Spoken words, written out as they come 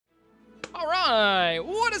All right,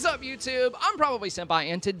 what is up, YouTube? I'm Probably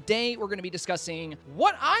Senpai, and today we're going to be discussing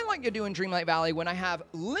what I like to do in Dreamlight Valley when I have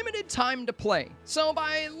limited time to play. So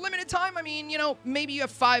by limited time, I mean, maybe you have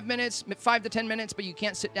 5 minutes, 5 to 10 minutes, but you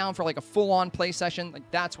can't sit down for like a full-on play session. Like,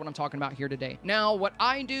 that's what I'm talking about here today. Now, what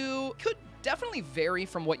I do could definitely vary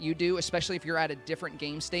from what you do, especially if you're at a different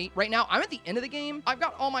game state. Right now, I'm at the end of the game. I've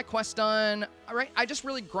got all my quests done. All right, I just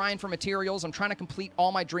really grind for materials. I'm trying to complete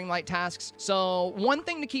all my Dreamlight tasks. So one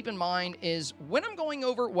thing to keep in mind is when I'm going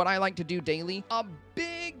over what I like to do daily, a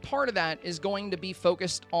big part of that is going to be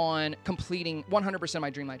focused on completing 100% of my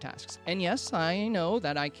Dreamlight tasks. And yes, I know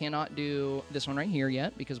that I cannot do this one right here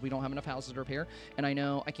yet because we don't have enough houses to repair. And I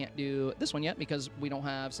know I can't do this one yet because we don't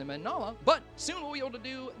have Simba and Nala, but soon we'll be able to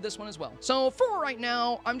do this one as well. So for right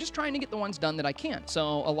now, I'm just trying to get the ones done that I can.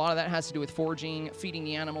 So a lot of that has to do with foraging, feeding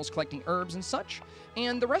the animals, collecting herbs and such.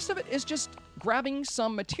 And the rest of it is just grabbing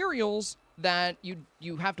some materials that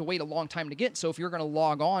you have to wait a long time to get. So if you're going to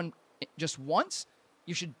log on just once,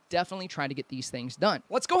 you should definitely try to get these things done.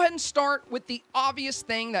 Let's go ahead and start with the obvious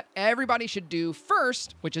thing that everybody should do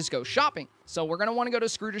first, which is go shopping. So we're going to want to go to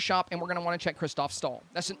Scrooge's shop, and we're going to want to check Kristoff's stall.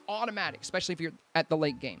 That's an automatic, especially if you're at the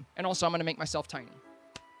late game. And also, I'm going to make myself tiny.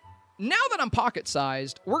 Now that I'm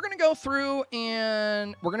pocket-sized, we're going to go through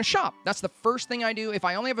and we're going to shop. That's the first thing I do if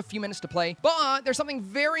I only have a few minutes to play. But there's something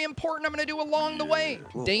very important I'm going to do along the way.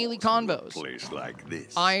 Daily combos. Place like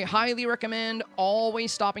this. I highly recommend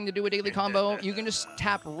always stopping to do a daily combo. You can just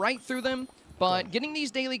tap right through them. But getting these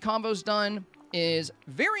daily combos done is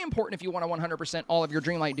very important if you want to 100% all of your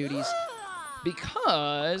Dreamlight duties.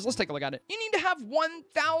 Because, let's take a look at it. You need to have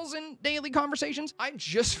 1,000 daily conversations. I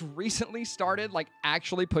just recently started,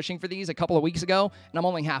 actually pushing for these a couple of weeks ago, and I'm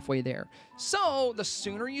only halfway there. So, the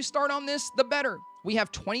sooner you start on this, the better. We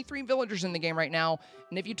have 23 villagers in the game right now,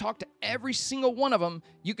 and if you talk to every single one of them,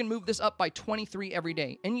 you can move this up by 23 every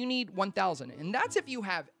day, and you need 1,000. And that's if you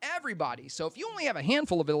have everybody. So if you only have a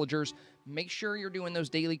handful of villagers, make sure you're doing those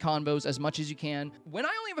daily convos as much as you can. When I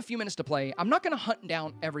only have a few minutes to play, I'm not going to hunt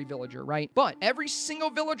down every villager, right? But every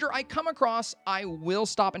single villager I come across, I will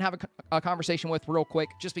stop and have a conversation with real quick,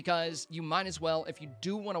 just because you might as well if you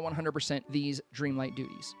do want to 100% these Dreamlight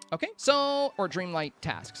duties. Okay? So, or Dreamlight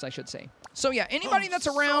tasks, I should say. So yeah, anybody that's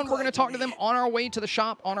around, we're going to talk to them on our way to the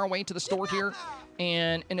shop, on our way to the store here.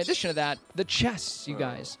 And in addition to that, the chests, you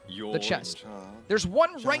guys. The chest. There's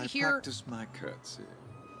one right here. Practice my curtsy.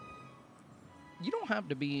 You don't have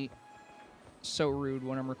to be so rude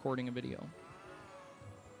when I'm recording a video.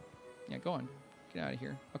 Yeah, go on. Get out of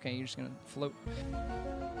here. Okay, you're just going to float.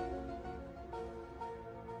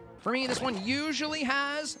 For me, this one usually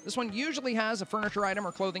has a furniture item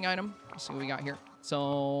or clothing item. Let's see what we got here.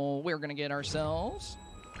 So we're gonna get ourselves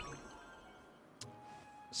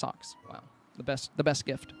socks. Wow, the best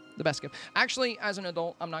gift. The best gift. Actually, as an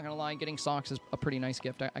adult, I'm not gonna lie, getting socks is a pretty nice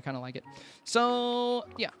gift. I kind of like it. So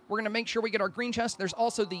yeah, we're gonna make sure we get our green chest. There's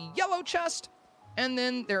also the yellow chest, and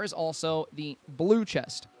then there is also the blue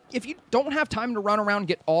chest. If you don't have time to run around and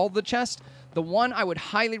get all the chests, the one I would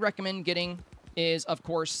highly recommend getting is, of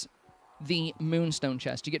course, the Moonstone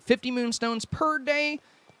chest. You get 50 Moonstones per day.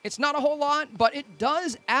 It's not a whole lot, but it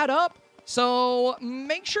does add up. So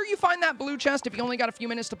make sure you find that blue chest. If you only got a few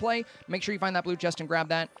minutes to play, make sure you find that blue chest and grab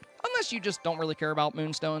that. Unless you just don't really care about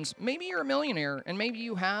Moonstones. Maybe you're a millionaire, and maybe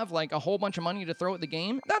you have, a whole bunch of money to throw at the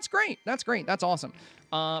game. That's great. That's great. That's awesome.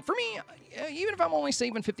 For me, even if I'm only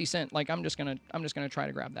saving 50 cents, I'm just gonna try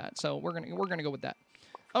to grab that. So we're gonna go with that.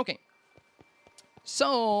 Okay.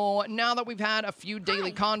 So now that we've had a few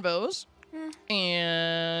daily convos,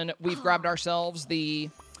 and we've grabbed ourselves the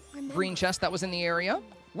green chest that was in the area,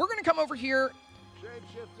 we're going to come over here.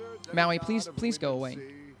 Maui, please go away.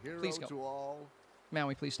 Please go.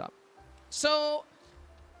 Maui, please stop. So,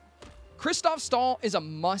 Kristoff's stall is a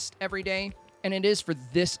must every day, and it is for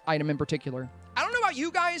this item in particular. I don't know about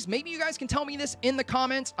you guys. Maybe you guys can tell me this in the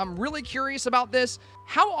comments. I'm really curious about this.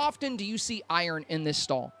 How often do you see iron in this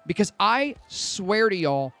stall? Because I swear to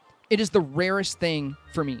y'all, it is the rarest thing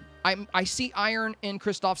for me. I see iron in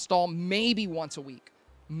Kristoff's stall maybe once a week.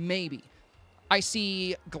 Maybe. I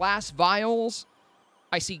see glass vials.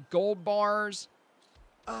 I see gold bars.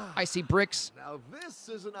 I see bricks. Now this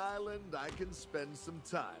is an island I can spend some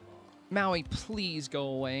time on. Maui, please go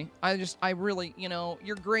away. I really,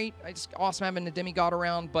 you're great. It's awesome having a demigod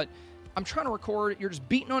around, but I'm trying to record. You're just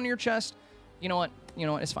beating on your chest. You know what?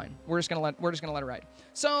 It's fine. We're just gonna let it ride.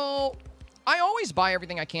 So I always buy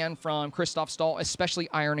everything I can from Kristoff's stall, especially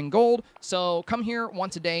iron and gold. So come here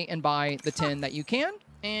once a day and buy the 10 that you can.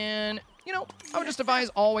 And, I would just advise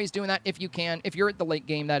always doing that if you can. If you're at the late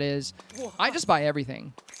game, that is. I just buy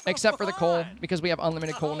everything, except for the coal, because we have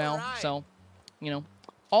unlimited coal now. So,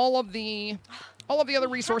 all of the other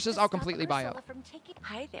resources I'll completely buy up.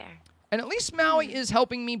 Hi there. And at least Maui is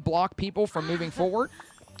helping me block people from moving forward.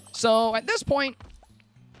 So at this point,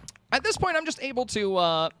 I'm just able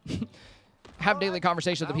to have daily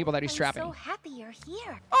conversations with the people that he's trapping. I'm so happy you're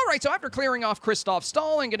here. All right, so after clearing off Kristoff's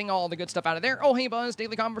stall and getting all the good stuff out of there. Oh, hey, Buzz,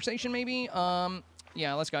 daily conversation maybe?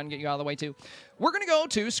 Yeah, let's go ahead and get you out of the way, too. We're going to go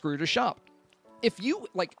to Scrooge's shop. If you,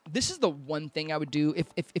 like, this is the one thing I would do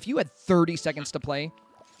if you had 30 seconds to play.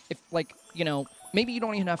 If, like, you know, maybe you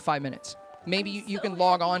don't even have 5 minutes. Maybe you can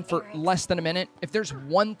log on for less than a minute. If there's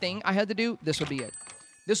one thing I had to do, this would be it.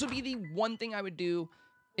 This would be the one thing I would do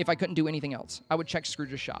if I couldn't do anything else. I would check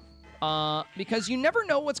Scrooge's shop. Because you never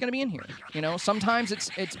know what's going to be in here. You know, sometimes it's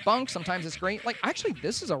bunk, sometimes it's great. Like, actually,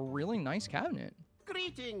 this is a really nice cabinet.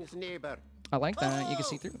 Greetings, neighbor. I like that. You can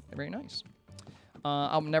see through. Very nice.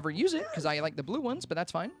 I'll never use it because I like the blue ones, but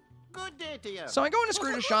that's fine. Good day to you. So I go into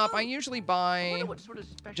Scrooge's shop. I usually buy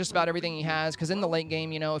just about everything he has because in the late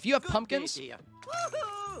game, you know, if you have pumpkins, you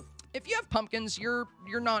pretty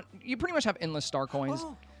much have endless star coins.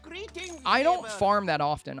 I don't farm that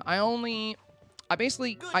often. I hit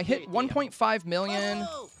 1.5 million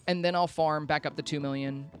and then I'll farm back up to 2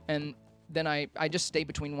 million and then I just stay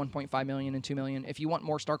between 1.5 million and 2 million. If you want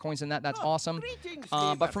more star coins than that, that's awesome.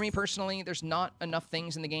 But for me personally, there's not enough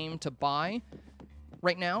things in the game to buy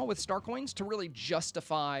right now with star coins to really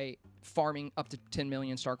justify farming up to 10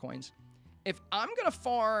 million star coins. If I'm going to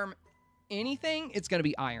farm anything, it's going to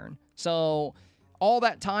be iron. So all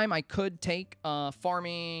that time I could take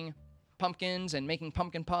farming pumpkins and making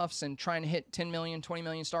pumpkin puffs and trying to hit 10 million, 20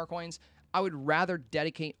 million star coins. I would rather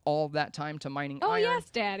dedicate all of that time to mining iron. Oh, yes,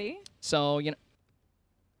 Daddy. So, you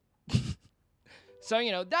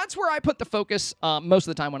know, that's where I put the focus most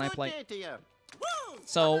of the time when I play.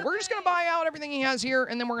 So we're just going to buy out everything he has here,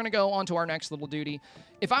 and then we're going to go on to our next little duty.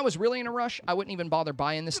 If I was really in a rush, I wouldn't even bother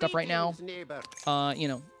buying this stuff right now. You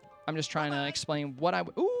know, I'm just trying to explain what I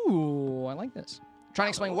would... Ooh, I like this. Trying to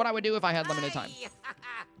explain what I would do if I had limited time.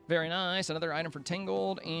 Very nice. Another item for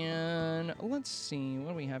Tingled. And let's see.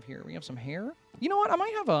 What do we have here? We have some hair. You know what? I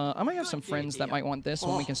might have some friends that might want this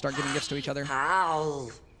when we can start giving gifts to each other.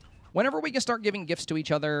 Whenever we can start giving gifts to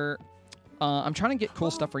each other, I'm trying to get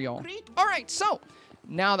cool stuff for y'all. All right, so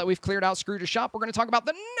now that we've cleared out Scrooge's shop, we're going to talk about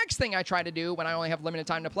the next thing I try to do when I only have limited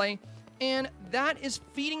time to play, and that is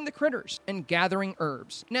feeding the critters and gathering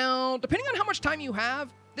herbs. Now, depending on how much time you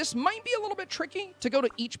have, this might be a little bit tricky to go to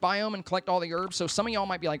each biome and collect all the herbs, so some of y'all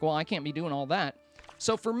might be like, well, I can't be doing all that.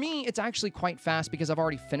 So for me, it's actually quite fast because I've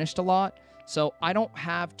already finished a lot. So I don't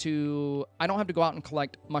have to go out and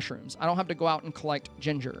collect mushrooms. I don't have to go out and collect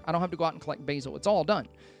ginger. I don't have to go out and collect basil. It's all done.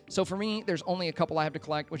 So for me, there's only a couple I have to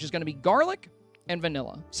collect, which is going to be garlic and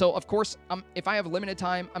vanilla. So of course, if I have limited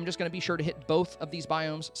time, I'm just going to be sure to hit both of these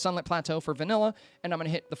biomes, Sunlit Plateau for vanilla, and I'm going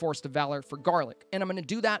to hit the Forest of Valor for garlic. And I'm going to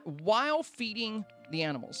do that while feeding the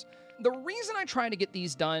animals. The reason I try to get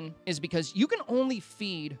these done is because you can only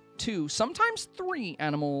feed 2, sometimes 3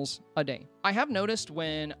 animals a day. I have noticed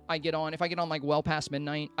when I get on, if I get on like well past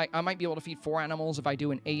midnight, I might be able to feed 4 animals if I do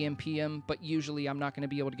an AM, PM, but usually I'm not going to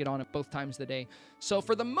be able to get on at both times of the day. So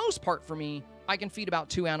for the most part for me, I can feed about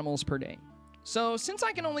 2 animals per day. So since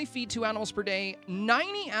I can only feed 2 animals per day,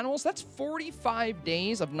 90 animals, that's 45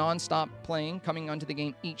 days of nonstop playing, coming onto the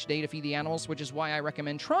game each day to feed the animals, which is why I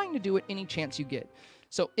recommend trying to do it any chance you get.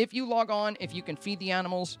 So if you log on, if you can feed the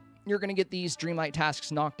animals, you're going to get these Dreamlight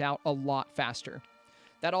tasks knocked out a lot faster.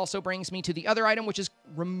 That also brings me to the other item, which is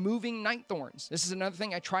removing night thorns. This is another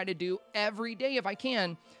thing I try to do every day if I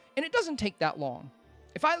can, and it doesn't take that long.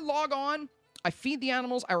 If I log on, I feed the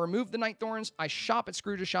animals, I remove the night thorns, I shop at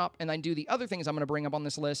Scrooge's shop, and I do the other things I'm going to bring up on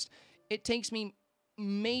this list. It takes me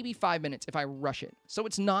maybe 5 minutes if I rush it. So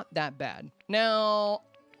it's not that bad. Now,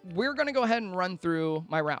 we're going to go ahead and run through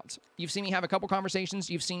my routes. You've seen me have a couple conversations.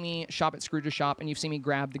 You've seen me shop at Scrooge's shop, and you've seen me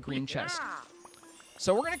grab the green chest.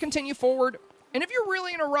 So we're going to continue forward. And if you're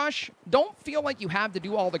really in a rush, don't feel like you have to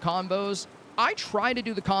do all the combos. I try to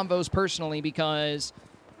do the combos personally because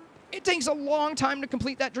it takes a long time to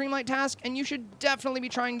complete that Dreamlight task, and you should definitely be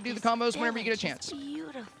trying to do the combos whenever you get a chance.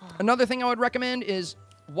 Beautiful. Another thing I would recommend is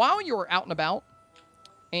while you're out and about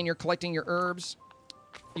and you're collecting your herbs,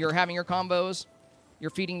 you're having your combos, you're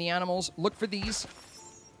feeding the animals, look for these.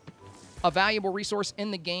 A valuable resource in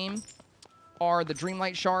the game are the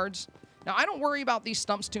Dreamlight shards. Now, I don't worry about these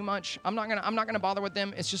stumps too much. I'm not gonna bother with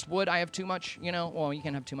them. It's just wood. I have too much, you know. Well, you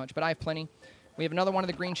can't have too much, but I have plenty. We have another one of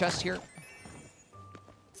the green chests here.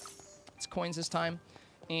 It's coins this time.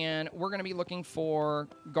 And we're going to be looking for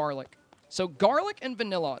garlic. So garlic and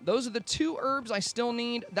vanilla, those are the 2 herbs I still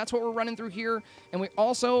need. That's what we're running through here. And we're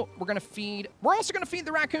also going to feed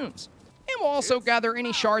the raccoons. And we'll also gather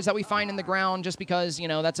any shards that we find in the ground just because, you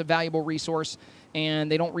know, that's a valuable resource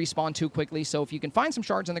and they don't respawn too quickly. So if you can find some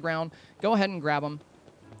shards in the ground, go ahead and grab them.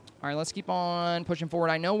 All right, let's keep on pushing forward.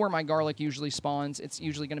 I know where my garlic usually spawns. It's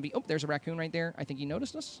usually going to be... Oh, there's a raccoon right there. I think he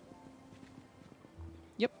noticed us.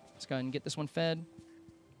 Yep. Let's go ahead and get this one fed.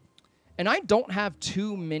 And I don't have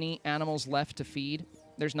too many animals left to feed.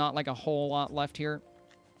 There's not like a whole lot left here.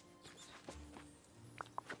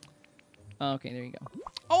 Okay, there you go.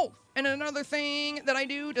 Oh, and another thing that I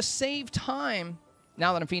do to save time,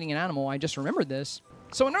 now that I'm feeding an animal, I just remembered this.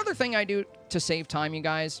 So another thing I do to save time, you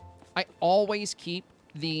guys, I always keep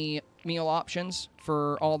the meal options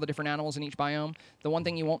for all the different animals in each biome. The one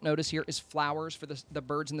thing you won't notice here is flowers for the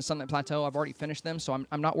birds in the Sunlit Plateau. I've already finished them, so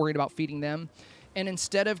I'm not worried about feeding them. And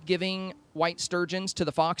instead of giving white sturgeons to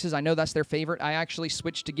the foxes, I know that's their favorite, I actually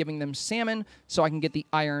switched to giving them salmon so I can get the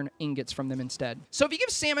iron ingots from them instead. So if you give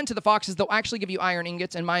salmon to the foxes, they'll actually give you iron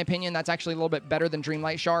ingots. In my opinion, that's actually a little bit better than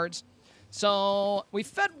Dreamlight shards. So we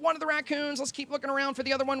fed one of the raccoons. Let's keep looking around for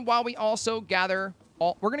the other one while we also gather...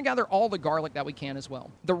 We're going to gather all the garlic that we can as well.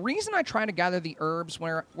 The reason I try to gather the herbs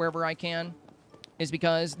wherever I can is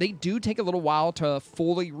because they do take a little while to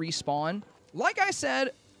fully respawn. Like I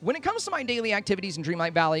said, when it comes to my daily activities in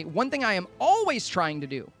Dreamlight Valley, one thing I am always trying to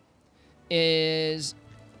do is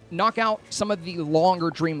knock out some of the longer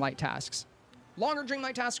Dreamlight tasks. Longer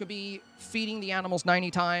Dreamlight tasks would be feeding the animals 90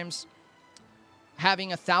 times, having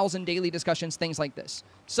 1,000 daily discussions, things like this.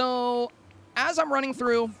 So as I'm running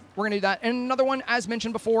through, we're going to do that. And another one, as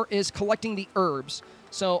mentioned before, is collecting the herbs.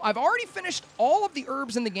 So I've already finished all of the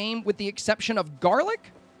herbs in the game with the exception of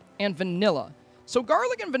garlic and vanilla. So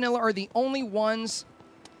garlic and vanilla are the only ones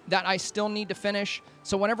that I still need to finish.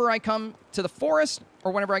 So whenever I come to the forest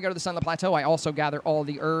or whenever I go to the Sunlit Plateau, I also gather all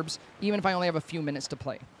the herbs, even if I only have a few minutes to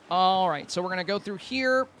play. All right, so we're going to go through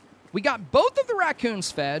here. We got both of the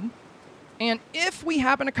raccoons fed. And if we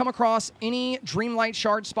happen to come across any Dreamlight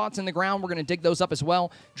shard spots in the ground, we're going to dig those up as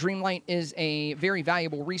well. Dreamlight is a very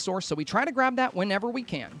valuable resource, so we try to grab that whenever we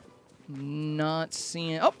can. Not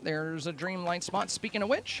seeing... Oh, there's a Dreamlight spot. Speaking of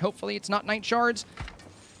which, hopefully it's not night shards.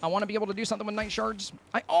 I want to be able to do something with night shards.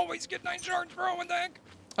 I always get night shards, bro. What the heck?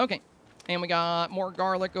 Okay. And we got more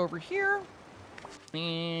garlic over here.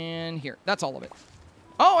 And here. That's all of it.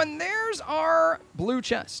 Oh, and there's our blue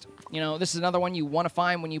chest. You know, this is another one you want to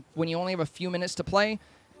find when you only have a few minutes to play.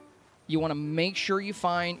 You want to make sure you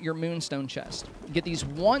find your moonstone chest. You get these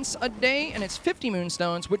once a day, and it's 50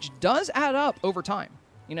 moonstones, which does add up over time.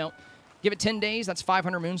 You know, give it 10 days, that's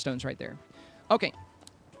 500 moonstones right there. Okay.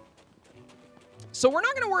 So we're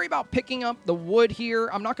not going to worry about picking up the wood here.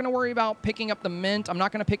 I'm not going to worry about picking up the mint. I'm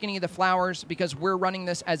not going to pick any of the flowers because we're running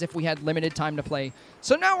this as if we had limited time to play.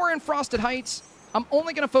 So now we're in Frosted Heights. I'm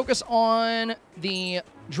only going to focus on the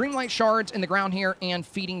Dreamlight shards in the ground here and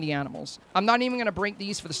feeding the animals. I'm not even going to break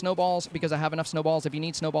these for the snowballs because I have enough snowballs. If you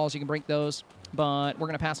need snowballs, you can break those, but we're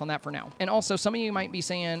going to pass on that for now. And also, some of you might be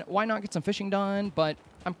saying, why not get some fishing done? But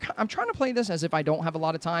I'm trying to play this as if I don't have a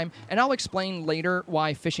lot of time, and I'll explain later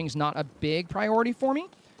why fishing's not a big priority for me.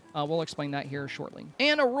 We'll explain that here shortly.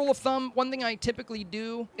 And a rule of thumb, one thing I typically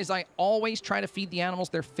do is I always try to feed the animals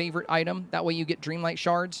their favorite item. That way you get Dreamlight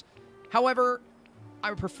shards. However, I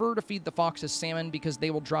would prefer to feed the foxes salmon because they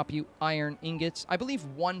will drop you iron ingots. I believe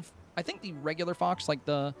I think the regular fox, like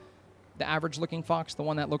the average-looking fox, the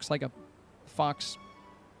one that looks like a fox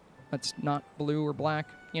that's not blue or black,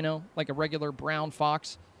 you know, like a regular brown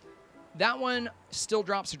fox, that one still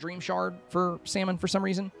drops a dream shard for salmon for some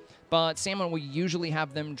reason, but salmon will usually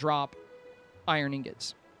have them drop iron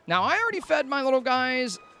ingots. Now, I already fed my little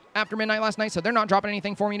guys after midnight last night, so they're not dropping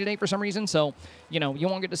anything for me today for some reason, so, you know, you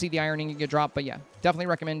won't get to see the iron ingot get dropped, but yeah, definitely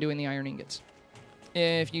recommend doing the iron ingots.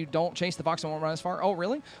 If you don't chase the fox, it won't run as far. Oh,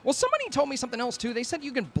 really? Well, somebody told me something else, too. They said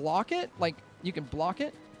you can block it. Like, you can block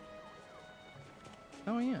it.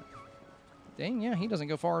 Oh, yeah. Dang, yeah, he doesn't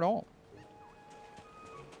go far at all.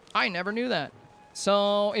 I never knew that.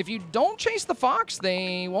 So, if you don't chase the fox,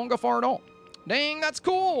 they won't go far at all. Dang, that's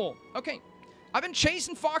cool. Okay. I've been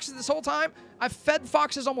chasing foxes this whole time. I've fed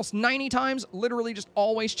foxes almost 90 times. Literally just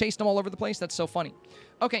always chased them all over the place. That's so funny.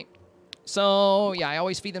 Okay. So, yeah, I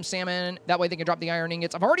always feed them salmon. That way they can drop the iron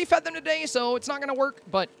ingots. I've already fed them today, so it's not going to work.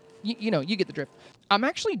 But, you know, you get the drift. I'm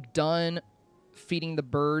actually done feeding the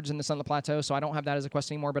birds in the Sunlit Plateau, so I don't have that as a quest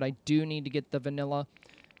anymore. But I do need to get the vanilla.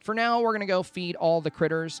 For now, we're going to go feed all the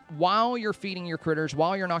critters. While you're feeding your critters,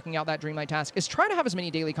 while you're knocking out that Dreamlight task, is try to have as many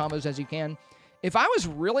daily combos as you can. If I was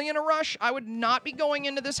really in a rush, I would not be going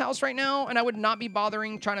into this house right now, and I would not be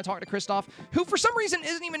bothering trying to talk to Kristoff, who for some reason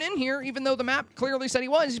isn't even in here, even though the map clearly said he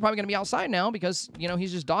was. He's probably going to be outside now because, you know,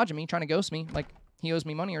 he's just dodging me, trying to ghost me, like he owes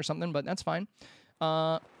me money or something, but that's fine.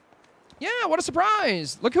 Yeah, what a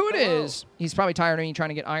surprise. Look who it is. He's probably tired of me trying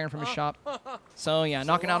to get iron from his shop. So, yeah,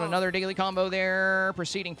 knocking out another daily combo there.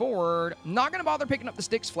 Proceeding forward. Not going to bother picking up the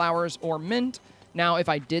sticks, flowers, or mint. Now, if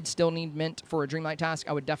I did still need mint for a Dreamlight task,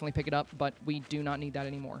 I would definitely pick it up, but we do not need that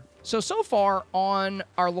anymore. So far on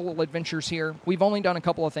our little adventures here, we've only done a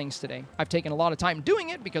couple of things today. I've taken a lot of time doing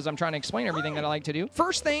it because I'm trying to explain everything that I like to do.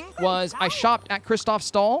 First thing was I shopped at Kristoff's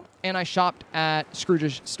stall and I shopped at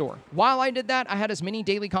Scrooge's store. While I did that, I had as many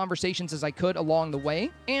daily conversations as I could along the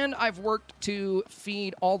way, and I've worked to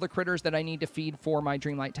feed all the critters that I need to feed for my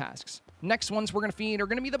Dreamlight tasks. Next ones we're going to feed are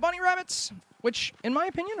going to be the bunny rabbits, which, in my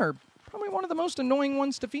opinion, are probably one of the most annoying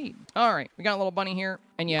ones to feed. All right, we got a little bunny here.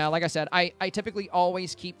 And yeah, like I said, I typically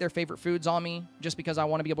always keep their favorite foods on me just because I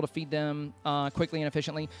want to be able to feed them quickly and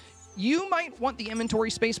efficiently. You might want the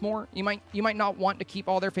inventory space more. You might not want to keep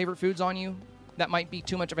all their favorite foods on you. That might be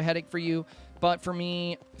too much of a headache for you. But for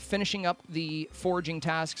me, finishing up the foraging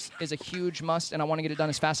tasks is a huge must, and I want to get it done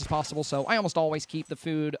as fast as possible. So I almost always keep the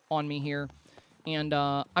food on me here. And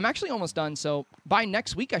I'm actually almost done, so by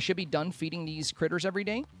next week, I should be done feeding these critters every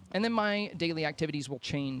day, and then my daily activities will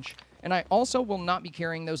change. And I also will not be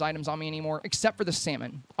carrying those items on me anymore, except for the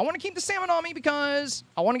salmon. I want to keep the salmon on me because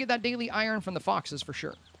I want to get that daily iron from the foxes for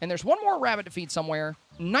sure. And there's one more rabbit to feed somewhere.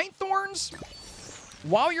 Night thorns.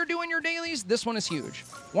 While you're doing your dailies, this one is huge.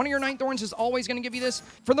 One of your night thorns is always going to give you this.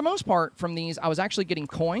 For the most part, from these, I was actually getting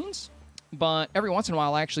coins, but every once in a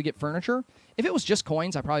while, I actually get furniture. If it was just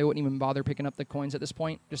coins, I probably wouldn't even bother picking up the coins at this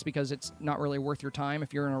point, just because it's not really worth your time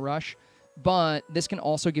if you're in a rush. But this can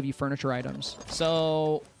also give you furniture items.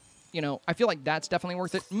 So, you know, I feel like that's definitely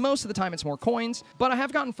worth it. Most of the time, it's more coins, but I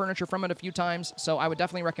have gotten furniture from it a few times, so I would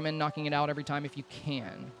definitely recommend knocking it out every time if you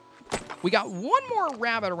can. We got one more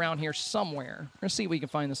rabbit around here somewhere. Let's see if we can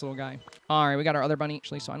find this little guy. All right, we got our other bunny,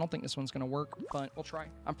 actually, so I don't think this one's going to work, but we'll try.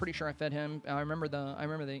 I'm pretty sure I fed him. I remember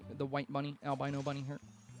the white bunny, albino bunny here.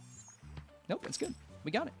 Nope, it's good.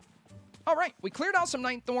 We got it. All right, we cleared out some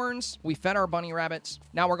night thorns. We fed our bunny rabbits.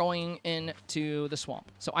 Now we're going into the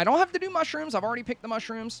swamp. So I don't have to do mushrooms. I've already picked the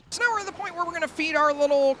mushrooms. So now we're at the point where we're going to feed our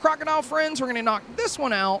little crocodile friends. We're going to knock this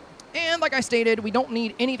one out. And like I stated, we don't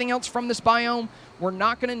need anything else from this biome. We're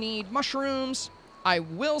not going to need mushrooms. I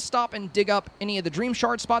will stop and dig up any of the dream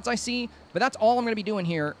shard spots I see, but that's all I'm going to be doing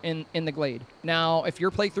here in the glade. Now, if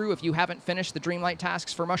your playthrough, if you haven't finished the Dreamlight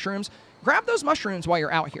tasks for mushrooms, grab those mushrooms while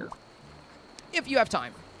you're out here, if you have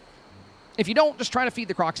time. If you don't, just try to feed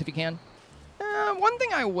the crocs if you can. One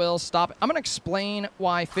thing I will stop, I'm going to explain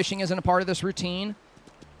why fishing isn't a part of this routine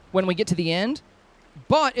when we get to the end.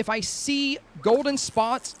 But if I see golden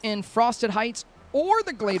spots in Frosted Heights or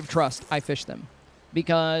the Glade of Trust, I fish them.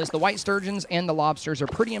 Because the white sturgeons and the lobsters are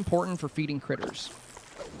pretty important for feeding critters.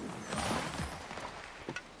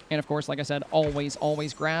 And of course, like I said, always,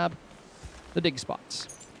 always grab the dig spots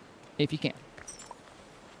if you can.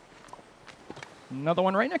 Another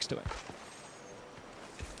one right next to it.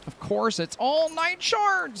 Of course, it's all night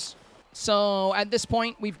shards. So at this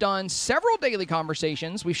point, we've done several daily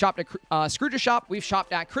conversations. We've shopped at Scrooge's shop. We've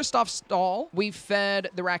shopped at Kristoff's stall. We've fed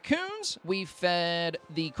the raccoons. We've fed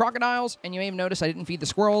the crocodiles. And you may have noticed I didn't feed the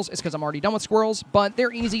squirrels. It's because I'm already done with squirrels. But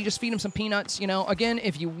they're easy. Just feed them some peanuts. You know, again,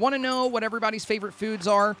 if you want to know what everybody's favorite foods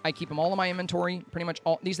are, I keep them all in my inventory. Pretty much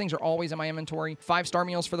all these things are always in my inventory. 5-star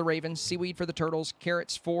meals for the ravens, seaweed for the turtles,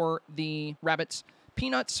 carrots for the rabbits,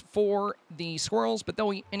 peanuts for the squirrels, but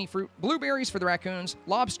they'll eat any fruit. Blueberries for the raccoons,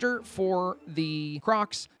 lobster for the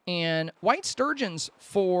crocs, and white sturgeons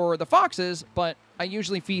for the foxes, but I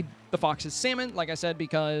usually feed the foxes salmon, like I said,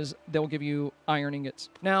 because they'll give you iron ingots.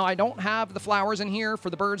 Now, I don't have the flowers in here for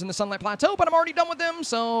the birds in the Sunlight Plateau, but I'm already done with them,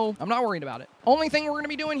 so I'm not worried about it. Only thing we're going to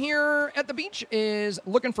be doing here at the beach is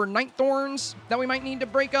looking for night thorns that we might need to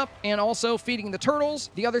break up, and also feeding the turtles.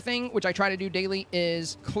 The other thing, which I try to do daily,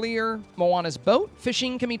 is clear Moana's boat.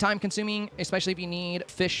 Fishing can be time-consuming, especially if you need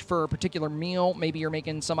fish for a particular meal. Maybe you're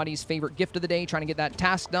making somebody's favorite gift of the day, trying to get that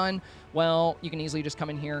task done. Well, you can easily just come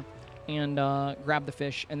in here and grab the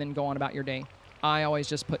fish and then go on about your day. I always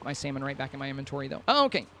just put my salmon right back in my inventory, though.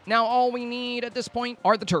 Okay, now all we need at this point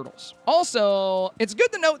are the turtles. Also, it's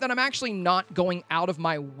good to note that I'm actually not going out of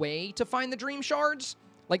my way to find the dream shards,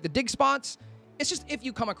 like the dig spots. It's just if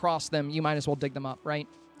you come across them, you might as well dig them up, right?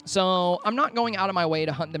 So I'm not going out of my way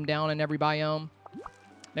to hunt them down in every biome.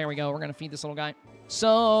 There we go. We're going to feed this little guy.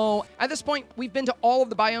 So at this point, we've been to all of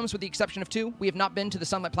the biomes with the exception of 2. We have not been to the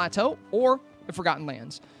Sunlight Plateau or the Forgotten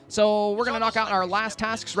Lands. So we're going to knock out our last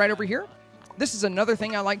tasks right over here. This is another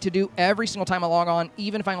thing I like to do every single time I log on,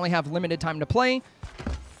 even if I only have limited time to play.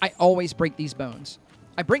 I always break these bones.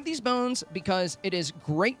 I break these bones because it is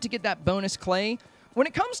great to get that bonus clay. When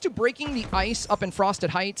it comes to breaking the ice up in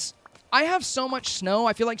Frosted Heights, I have so much snow.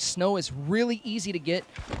 I feel like snow is really easy to get,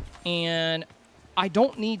 and I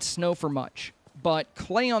don't need snow for much. But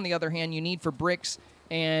clay, on the other hand, you need for bricks.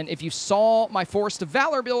 And if you saw my Forest of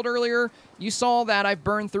Valor build earlier, you saw that I've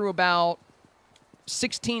burned through about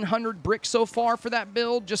 1,600 bricks so far for that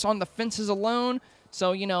build, just on the fences alone.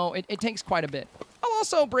 So, you know, it takes quite a bit. I'll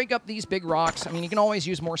also break up these big rocks. I mean, you can always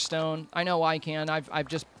use more stone. I know I can. I've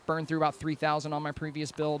just burned through about 3,000 on my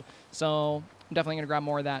previous build, so I'm definitely going to grab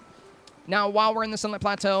more of that. Now, while we're in the Sunlit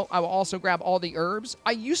Plateau, I will also grab all the herbs.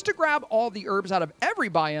 I used to grab all the herbs out of every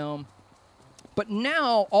biome, but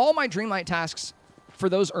now all my Dreamlight tasks for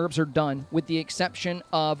those herbs are done, with the exception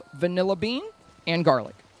of vanilla bean and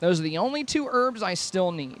garlic. Those are the only 2 herbs I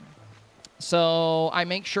still need. So I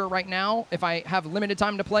make sure right now, if I have limited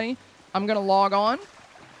time to play, I'm going to log on,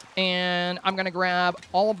 and I'm going to grab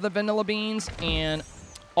all of the vanilla beans and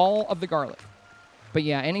all of the garlic. But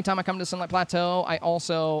yeah, anytime I come to Sunlight Plateau, I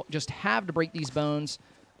also just have to break these bones.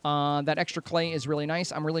 That extra clay is really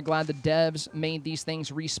nice. I'm really glad the devs made these things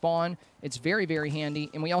respawn. It's very, very handy.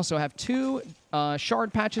 And we also have 2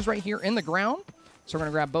 shard patches right here in the ground. So we're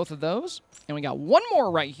going to grab both of those. And we got 1 more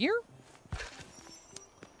right here.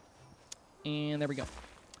 And there we go.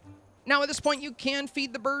 Now, at this point, you can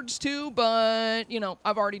feed the birds too, but, you know,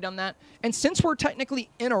 I've already done that. And since we're technically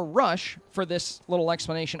in a rush for this little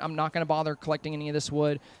explanation, I'm not going to bother collecting any of this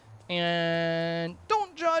wood. And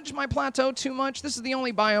don't judge my plateau too much. This is the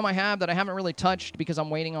only biome I have that I haven't really touched because I'm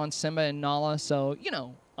waiting on Simba and Nala. So, you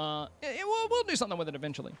know, we'll do something with it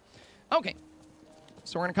eventually. Okay.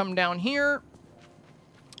 So we're going to come down here.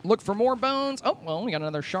 Look for more bones. Oh, well, we got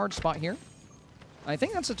another shard spot here. I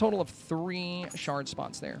think that's a total of 3 shard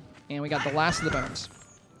spots there. And we got the last of the bones.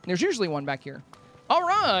 There's usually 1 back here. All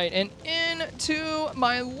right, and into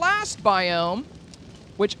my last biome,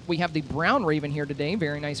 which we have the brown raven here today.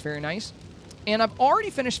 Very nice, very nice. And I've already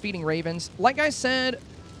finished feeding ravens. Like I said,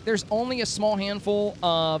 there's only a small handful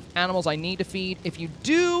of animals I need to feed. If you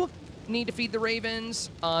do need to feed the ravens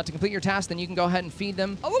to complete your task, then you can go ahead and feed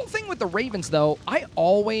them. A little thing with the ravens, though, I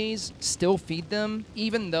always still feed them,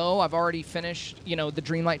 even though I've already finished, you know, the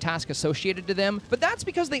Dreamlight task associated to them. But that's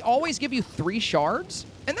because they always give you 3 shards,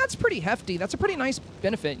 and that's pretty hefty. That's a pretty nice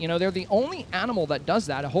benefit. You know, they're the only animal that does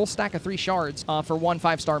that, a whole stack of 3 shards for 1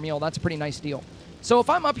 5-star meal. That's a pretty nice deal. So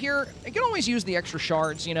if I'm up here, I can always use the extra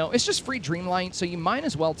shards, you know. It's just free Dreamlight, so you might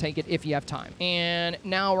as well take it if you have time. And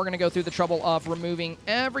now we're going to go through the trouble of removing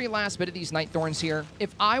every last bit of these night thorns here.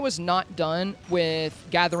 If I was not done with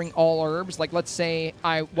gathering all herbs, like let's say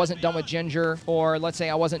I wasn't done with ginger, or let's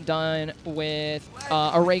say I wasn't done with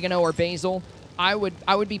oregano or basil, I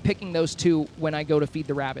would be picking those 2 when I go to feed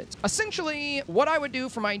the rabbits. Essentially, what I would do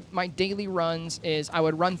for my daily runs is I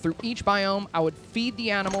would run through each biome, I would feed the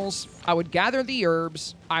animals, I would gather the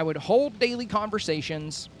herbs, I would hold daily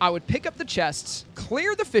conversations, I would pick up the chests,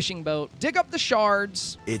 clear the fishing boat, dig up the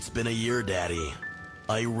shards. It's been a year, Daddy.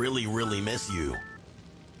 I really, really miss you.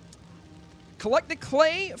 Collect the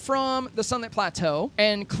clay from the Sunlit Plateau,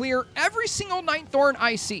 and clear every single night thorn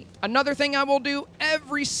I see. Another thing I will do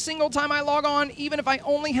every single time I log on, even if I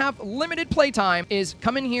only have limited playtime, is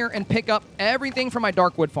come in here and pick up everything from my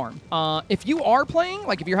Darkwood farm. If you are playing,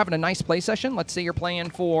 like if you're having a nice play session, let's say you're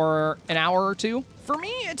playing for an hour or 2, for me,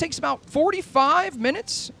 it takes about 45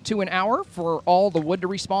 minutes to an hour for all the wood to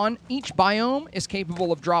respawn. Each biome is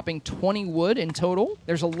capable of dropping 20 wood in total.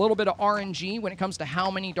 There's a little bit of RNG when it comes to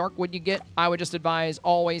how many dark wood you get. I would just advise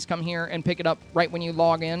always come here and pick it up right when you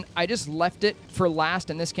log in. I just left it for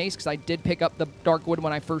last in this case because I did pick up the dark wood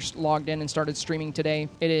when I first logged in and started streaming today.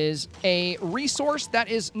 It is a resource that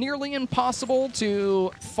is nearly impossible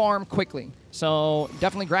to farm quickly. So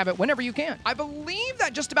definitely grab it whenever you can. I believe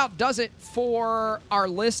that just about does it for our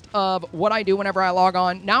list of what I do whenever I log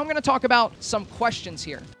on. Now I'm going to talk about some questions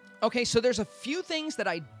here. Okay, so there's a few things that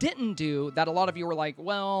I didn't do that a lot of you were like,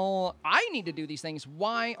 well, I need to do these things.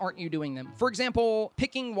 Why aren't you doing them? For example,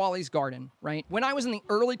 picking Wally's garden, right? When I was in the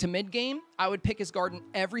early to mid game, I would pick his garden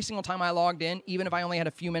every single time I logged in, even if I only had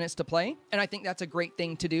a few minutes to play. And I think that's a great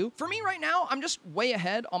thing to do. For me right now, I'm just way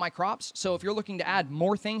ahead on my crops. So if you're looking to add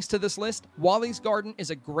more things to this list, Wally's garden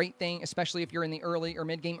is a great thing, especially if you're in the early or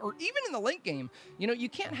mid game or even in the late game. You know, you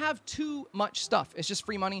can't have too much stuff. It's just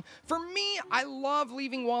free money. For me, I love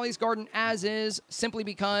leaving Wally's garden as is, simply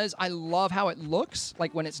because I love how it looks,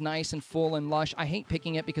 like when it's nice and full and lush. I hate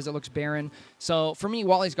picking it because it looks barren. So for me,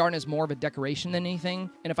 Wally's garden is more of a decoration than anything.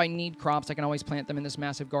 And if I need crops, I can always plant them in this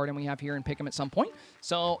massive garden we have here and pick them at some point.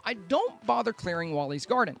 So I don't bother clearing Wally's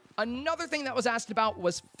garden. Another thing that was asked about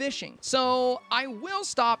was fishing. So I will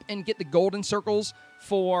stop and get the golden circles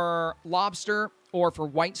for lobster or for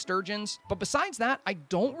white sturgeons. But besides that, I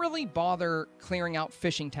don't really bother clearing out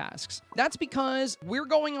fishing tasks. That's because we're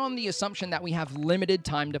going on the assumption that we have limited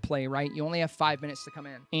time to play, right? You only have 5 minutes to come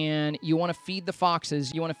in, and you want to feed the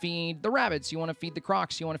foxes, you want to feed the rabbits, you want to feed the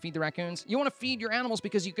crocs, you want to feed the raccoons, you want to feed your animals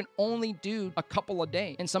because you can only do a couple a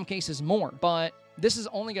day, in some cases more. But this is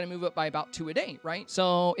only going to move up by about 2 a day, right?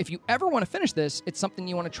 So if you ever want to finish this, it's something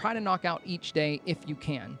you want to try to knock out each day if you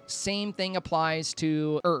can. Same thing applies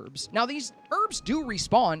to herbs. Now, these herbs do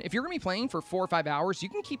respawn. If you're going to be playing for 4 or 5 hours, you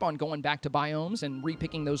can keep on going back to biomes and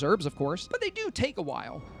repicking those herbs, of course, but they do take a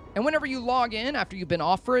while. And whenever you log in after you've been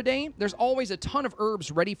off for a day, there's always a ton of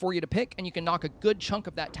herbs ready for you to pick, and you can knock a good chunk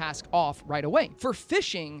of that task off right away. For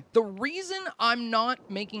fishing, the reason I'm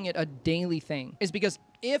not making it a daily thing is because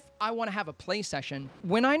if I want to have a play session,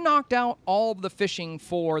 when I knocked out all of the fishing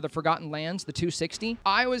for the Forgotten Lands, the 260,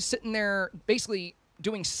 I was sitting there basically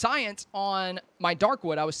doing science on my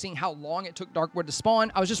Darkwood. I was seeing how long it took Darkwood to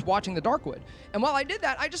spawn. I was just watching the Darkwood. And while I did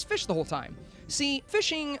that, I just fished the whole time. See,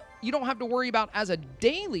 fishing, you don't have to worry about as a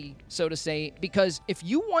daily, so to say, because if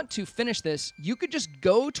you want to finish this, you could just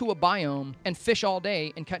go to a biome and fish all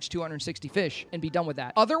day and catch 260 fish and be done with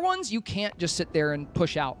that. Other ones, you can't just sit there and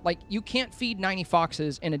push out. Like, you can't feed 90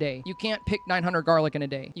 foxes in a day. You can't pick 900 garlic in a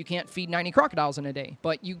day. You can't feed 90 crocodiles in a day.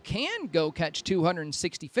 But you can go catch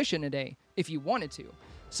 260 fish in a day if you wanted to.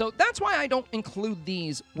 So that's why I don't include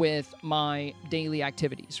these with my daily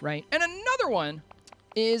activities, right? And another one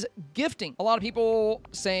is gifting. A lot of people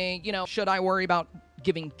say, you know, should I worry about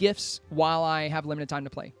giving gifts while I have limited time to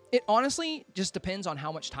play? It honestly just depends on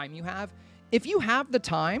how much time you have. If you have the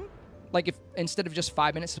time, like if instead of just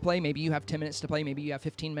 5 minutes to play, maybe you have 10 minutes to play, maybe you have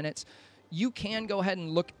 15 minutes, you can go ahead and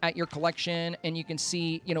look at your collection and you can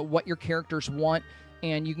see, you know, what your characters want,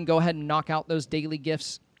 and you can go ahead and knock out those daily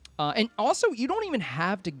gifts. And also, you don't even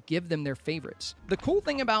have to give them their favorites. The cool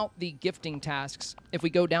thing about the gifting tasks, if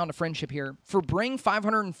we go down to friendship here, for bring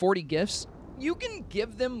 540 gifts, you can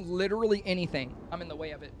give them literally anything. I'm in the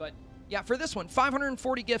way of it, but yeah, for this one,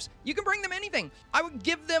 540 gifts, you can bring them anything. I would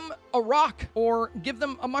give them a rock, or give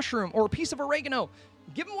them a mushroom, or a piece of oregano.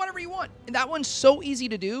 Give them whatever you want. And that one's so easy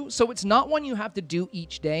to do, so it's not one you have to do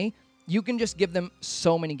each day. You can just give them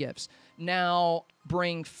so many gifts. Now,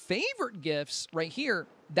 bring favorite gifts right here.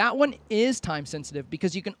 That one is time sensitive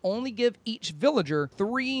because you can only give each villager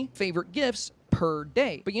 3 favorite gifts per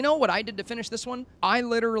day. But you know what I did to finish this one? I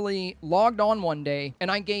literally logged on one day and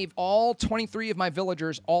I gave all 23 of my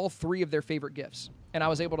villagers all 3 of their favorite gifts. And I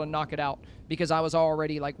was able to knock it out because I was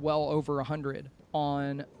already like well over 100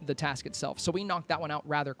 on the task itself. So we knocked that one out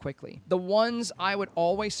rather quickly. The ones I would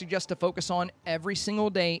always suggest to focus on every single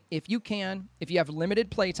day, if you can, if you have limited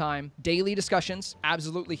playtime, daily discussions,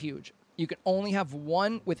 absolutely huge. You can only have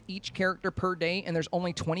 1 with each character per day, and there's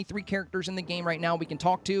only 23 characters in the game right now we can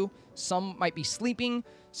talk to. Some might be sleeping,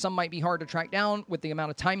 some might be hard to track down with the amount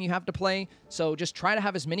of time you have to play. So just try to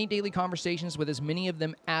have as many daily conversations with as many of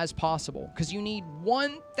them as possible, because you need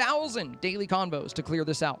 1,000 daily convos to clear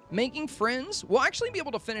this out. Making friends, we'll actually be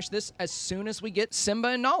able to finish this as soon as we get Simba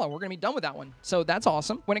and Nala. We're going to be done with that one. So that's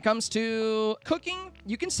awesome. When it comes to cooking,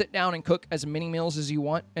 you can sit down and cook as many meals as you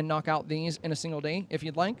want and knock out these in a single day if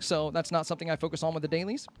you'd like. So that's not something I focus on with the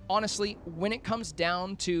dailies. Honestly, when it comes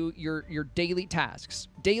down to your daily tasks,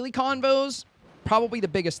 daily convos, probably the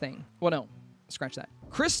biggest thing. Well, no, scratch that.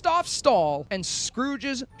 Kristoff's stall and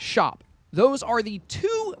Scrooge's shop. Those are the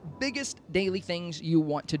 2 biggest daily things you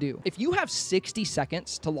want to do. If you have 60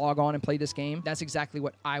 seconds to log on and play this game, that's exactly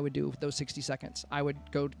what I would do with those 60 seconds. I would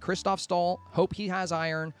go to Kristoff's stall, hope he has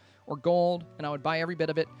iron or gold, and I would buy every bit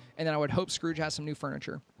of it, and then I would hope Scrooge has some new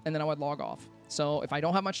furniture, and then I would log off. So if I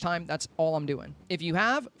don't have much time, that's all I'm doing. If you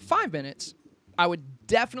have 5 minutes, I would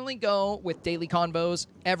definitely go with daily convos.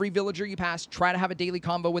 Every villager you pass, try to have a daily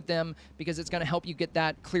convo with them because it's going to help you get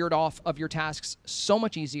that cleared off of your tasks so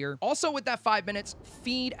much easier. Also, with that 5 minutes,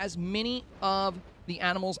 feed as many of the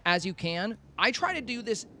animals as you can. I try to do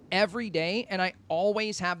this every day, and I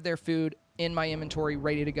always have their food in my inventory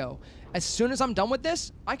ready to go. As soon as I'm done with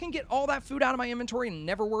this, I can get all that food out of my inventory and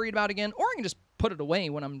never worried about it again, or I can just put it away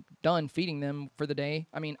when I'm done feeding them for the day.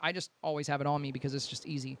 I mean, I just always have it on me because it's just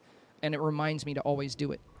easy. And it reminds me to always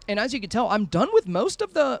do it. And as you can tell, I'm done with most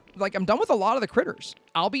of the, I'm done with a lot of the critters.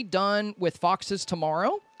 I'll be done with foxes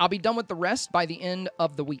tomorrow. I'll be done with the rest by the end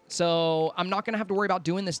of the week. So I'm not going to have to worry about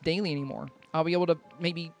doing this daily anymore. I'll be able to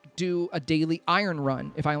maybe do a daily iron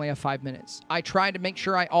run if I only have 5 minutes. I try to make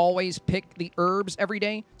sure I always pick the herbs every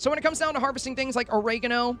day. So when it comes down to harvesting things like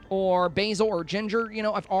oregano or basil or ginger, you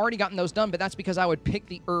know, I've already gotten those done, but that's because I would pick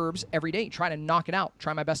the herbs every day, try to knock it out,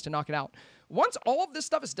 try my best to knock it out. Once all of this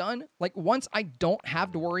stuff is done, like once I don't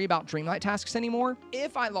have to worry about Dreamlight tasks anymore,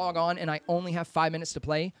 if I log on and I only have 5 minutes to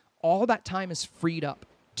play, all that time is freed up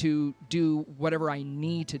to do whatever I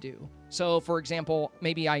need to do. So, for example,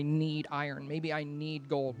 maybe I need iron, maybe I need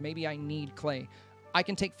gold, maybe I need clay. I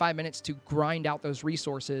can take 5 minutes to grind out those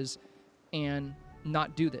resources and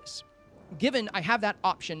not do this. Given I have that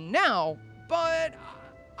option now, but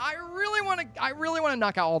I really want to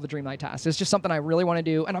knock out all the Dreamlight tasks. It's just something I really want to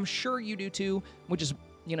do, and I'm sure you do too, which is,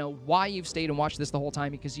 you know, why you've stayed and watched this the whole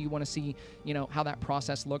time, because you want to see, you know, how that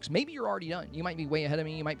process looks. Maybe you're already done. You might be way ahead of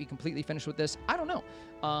me. You might be completely finished with this. I don't know.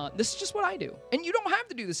 This is just what I do. And you don't have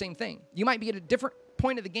to do the same thing. You might be at a different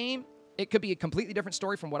point of the game. It could be a completely different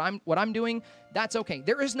story from what I'm doing. That's okay.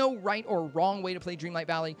 There is no right or wrong way to play Dreamlight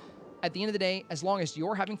Valley. At the end of the day, as long as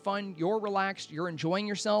you're having fun, you're relaxed, you're enjoying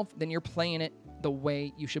yourself, then you're playing it the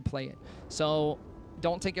way you should play it. So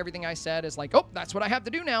don't take everything I said as like, oh, that's what I have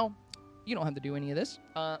to do now. You don't have to do any of this.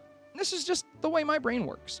 This is just the way my brain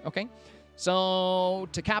works, okay? So,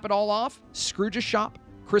 to cap it all off, Scrooge's Shop,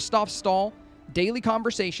 Kristoff's Stall, Daily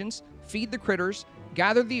Conversations, Feed the Critters,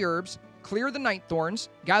 Gather the Herbs, Clear the Night Thorns,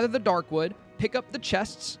 Gather the Darkwood, Pick up the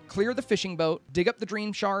chests, clear the fishing boat, dig up the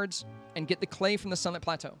dream shards, and get the clay from the Sunlit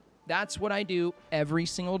Plateau. That's what I do every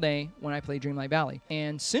single day when I play Dreamlight Valley.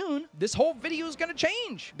 And soon, this whole video is going to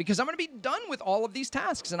change because I'm going to be done with all of these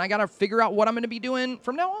tasks and I got to figure out what I'm going to be doing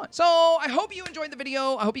from now on. So I hope you enjoyed the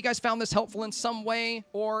video. I hope you guys found this helpful in some way,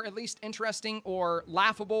 or at least interesting or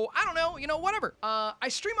laughable. I don't know, you know, whatever. I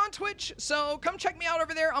stream on Twitch, so come check me out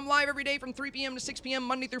over there. I'm live every day from 3 p.m. to 6 p.m.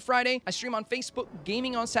 Monday through Friday. I stream on Facebook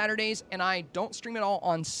Gaming on Saturdays, and I don't stream at all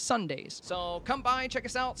on Sundays. So come by, check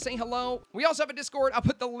us out, say hello. We also have a Discord. I'll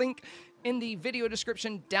put the link in the video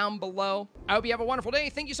description down below. I hope you have a wonderful day.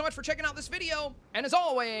 Thank you so much for checking out this video. And as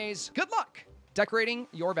always, good luck decorating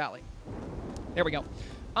your valley. There we go.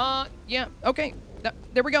 Yeah, okay.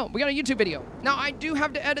 There we go. We got a YouTube video. Now, I do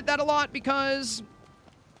have to edit that a lot because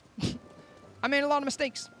I made a lot of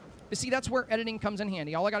mistakes. You see, that's where editing comes in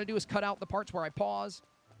handy. All I got to do is cut out the parts where I pause.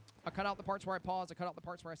 I cut out the parts where I pause. I cut out the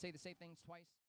parts where I say the same things twice.